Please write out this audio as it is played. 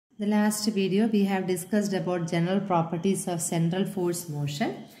The last video we have discussed about general properties of central force motion,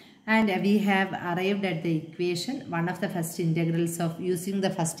 and we have arrived at the equation, one of the first integrals of using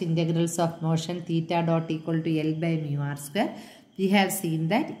the first integrals of motion theta dot equal to L by mu r square. We have seen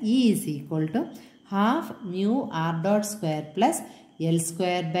that E is equal to half mu r dot square plus L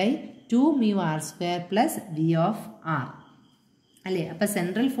square by 2 mu r square plus V of r. അല്ലേ, അപ്പോൾ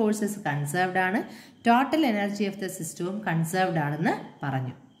central forces conserved ആണ്, total energy of the സിസ്റ്റവും conserved ആണെന്ന്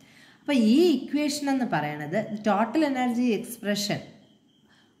പറഞ്ഞു. അപ്പോൾ ഈ equation എന്ന് പറയുന്നത് ടോട്ടൽ എനർജി എക്സ്പ്രഷൻ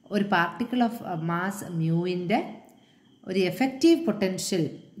ഒരു പാർട്ടിക്കിൾ ഓഫ് മാസ് മ്യൂവിൻ്റെ ഒരു effective potential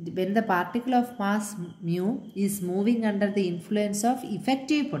when the particle of mass mu is moving under the influence of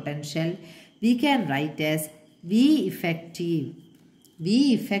effective potential we can write as we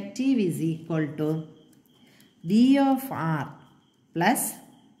effective is equal to V of r plus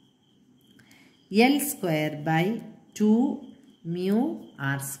L square by 2 mu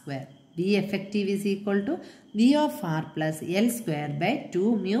r square. V effective is equal to V of r plus L square by 2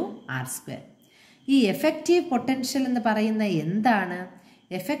 mu r square. ഈ effective potential എന്ന് പറയുന്ന എന്താണ്?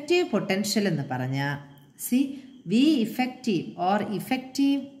 Effective potential എന്ന് പറഞ്ഞാൽ V effective or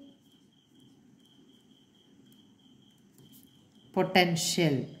effective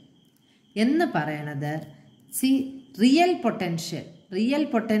potential എന്ന് പറയണത് real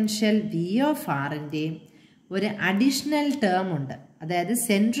potential V of ആറിൻ്റെയും ഒരു additional term ഉണ്ട്, അതായത്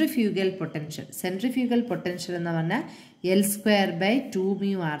സെൻട്രിഫ്യൂഗൽ പൊട്ടൻഷ്യൽ എന്ന് പറഞ്ഞാൽ L square by 2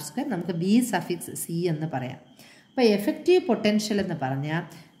 mu r square, നമുക്ക് ബി സഫിക്സ് സി എന്ന് പറയാം. അപ്പോൾ എഫക്റ്റീവ് പൊട്ടൻഷ്യൽ എന്ന് പറഞ്ഞാൽ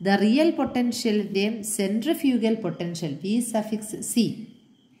the real പൊട്ടൻഷ്യലിൻ്റെയും centrifugal potential V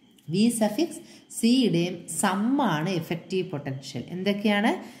suffix സിയുടെയും സമ്മാണ് effective potential.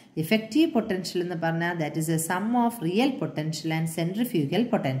 എന്തൊക്കെയാണ് effective potential എന്ന് പറഞ്ഞാൽ that is a sum of real potential and centrifugal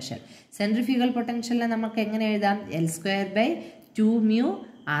potential. Centrifugal potential നമുക്ക് എങ്ങനെ എഴുതാം? L square by 2 mu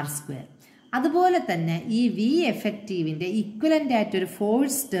r square. അതുപോലെ തന്നെ ഈ വി എഫക്റ്റീവിൻ്റെ ഇക്വലൻ്റ് ആയിട്ടൊരു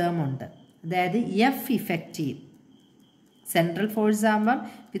ഫോഴ്സ് ടേം ഉണ്ട്, അതായത് എഫ് ഇഫക്റ്റീവ്. സെൻട്രൽ ഫോഴ്സ് ആകുമ്പം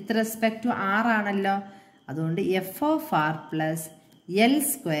വിത്ത് റെസ്പെക്ട് ടു ആർ ആണല്ലോ, അതുകൊണ്ട് F of R plus L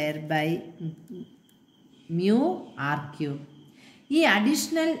square by mu R cube. ഈ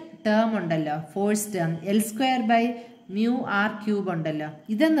അഡീഷണൽ ടേം ഉണ്ടല്ലോ, force term L square by mu R cube ഉണ്ടല്ലോ,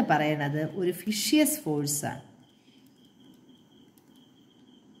 ഇതെന്ന് പറയുന്നത് ഒരു ഫിഷ്യസ് ഫോഴ്സാണ്.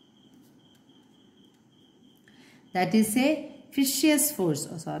 That is A ഫിഷ്യസ് force,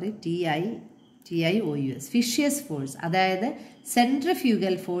 TIOUS ഫിഷ്യസ് force. അതായത്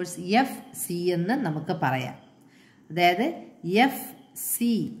സെൻട്രിഫ്യൂഗൽ ഫോഴ്സ് എഫ് സി എന്ന് നമുക്ക് പറയാം. അതായത് F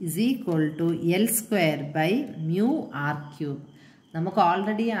C is equal to L square by mu R cube. നമുക്ക്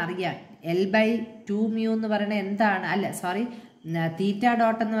ഓൾറെഡി അറിയാം എൽ ബൈ 2 മ്യൂ എന്ന് പറയുന്നത് തീറ്റ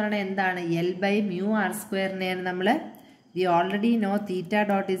ഡോട്ട് എന്ന് പറയുന്നത് എന്താണ്? എൽ ബൈ മ്യൂ ആർ സ്ക്വയറിനെയാണ് നമ്മൾ we already know theta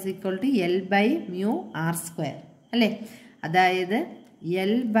dot is equal to L by mu R square അല്ലേ. അതായത്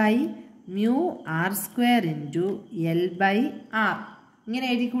L by mu R square into L by R, ഇങ്ങനെ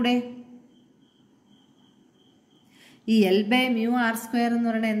എഴുതിക്കൂടെ? ഈ L by mu R square എന്ന്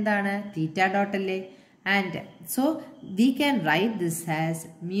പറയുന്നത് എന്താണ്? തീറ്റ dot അല്ലേ. And so we can write this as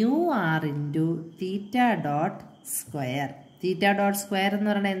mu r into theta dot square. Theta dot square എന്ന്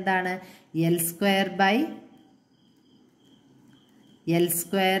പറയുന്നത് എന്താണ്? L square by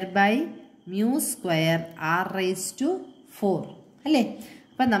mu square r raised to 4 അല്ലേ.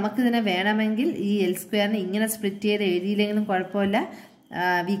 അപ്പം നമുക്കിതിനെ വേണമെങ്കിൽ ഈ എൽ സ്ക്വയറിനെ ഇങ്ങനെ സ്പ്ലിറ്റ് ചെയ്ത് എഴുതിയില്ലെങ്കിലും കുഴപ്പമില്ല.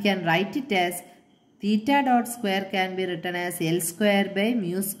 We can write it as theta dot square can be written as L square by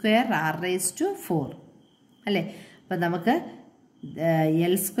mu square r raised to 4 അല്ലേ. അപ്പം നമുക്ക്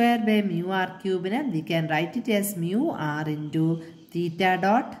L square by mu R ക്യൂബിന് we can write it as mu R into theta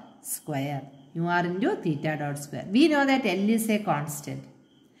dot square. We know that L is A constant.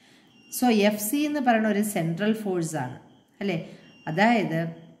 So F C എന്ന് പറയുന്ന ഒരു central force ആണ് അല്ലേ. അതായത്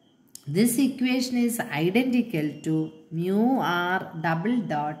this equation is identical to mu R double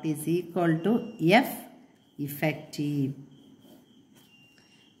dot is equal to F effective.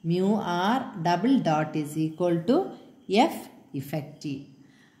 mu r double dot is equal to F effective.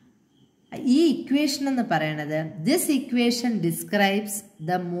 ഈ equation എന്ന് പറയുന്നത് this equation describes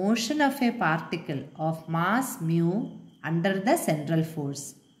the motion of A particle of mass mu under the central force.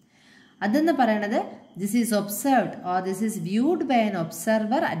 അതെന്ന് പറയുന്നത് this is observed or this is viewed by an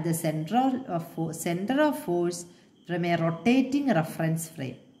observer at the centre of force from A rotating reference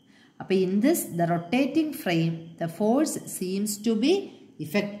frame. അപ്പോൾ in this the rotating frame the force seems to B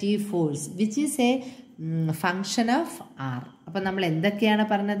effective force which is A function of R. അപ്പം നമ്മൾ എന്തൊക്കെയാണ്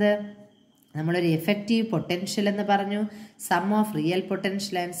പറഞ്ഞത്? നമ്മളൊരു effective potential എന്ന് പറഞ്ഞു, some of real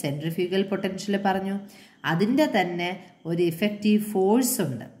potential and centrifugal potential പറഞ്ഞു. അതിൻ്റെ തന്നെ ഒരു എഫക്റ്റീവ് ഫോഴ്സ്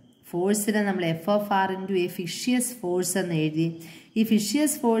ഉണ്ട്. ഫോഴ്സിനെ നമ്മൾ F of R into A ഫിഷ്യസ് force എന്ന് എഴുതി. ഈ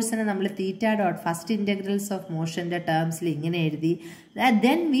ഫിഷ്യസ് ഫോഴ്സിനെ നമ്മൾ തീറ്റ ഡോട്ട് ഫസ്റ്റ് ഇൻറ്റഗ്രൽസ് ഓഫ് മോഷൻ്റെ ടേംസിൽ ഇങ്ങനെ എഴുതി.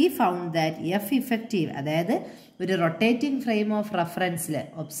 Then we found that F effective, അതായത് ഒരു റൊട്ടേറ്റിംഗ് ഫ്രെയിം ഓഫ് റെഫറൻസിൽ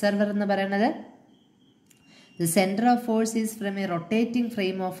ഒബ്സർവർ എന്ന് പറയുന്നത് the centre of force is from A rotating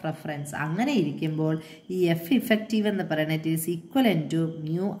frame of reference. അങ്ങനെ ഇരിക്കുമ്പോൾ ഈ എഫ് ഇഫക്റ്റീവ് എന്ന് പറയുന്നത് it is ഈക്വലൻ to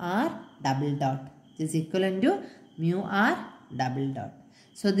mu R double dot. It is ഈക്വലൻ to mu R double dot.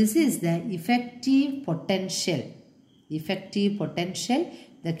 So this is the effective potential. Effective potential,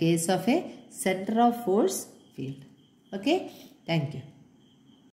 the case of a center of force field. Okay, thank you.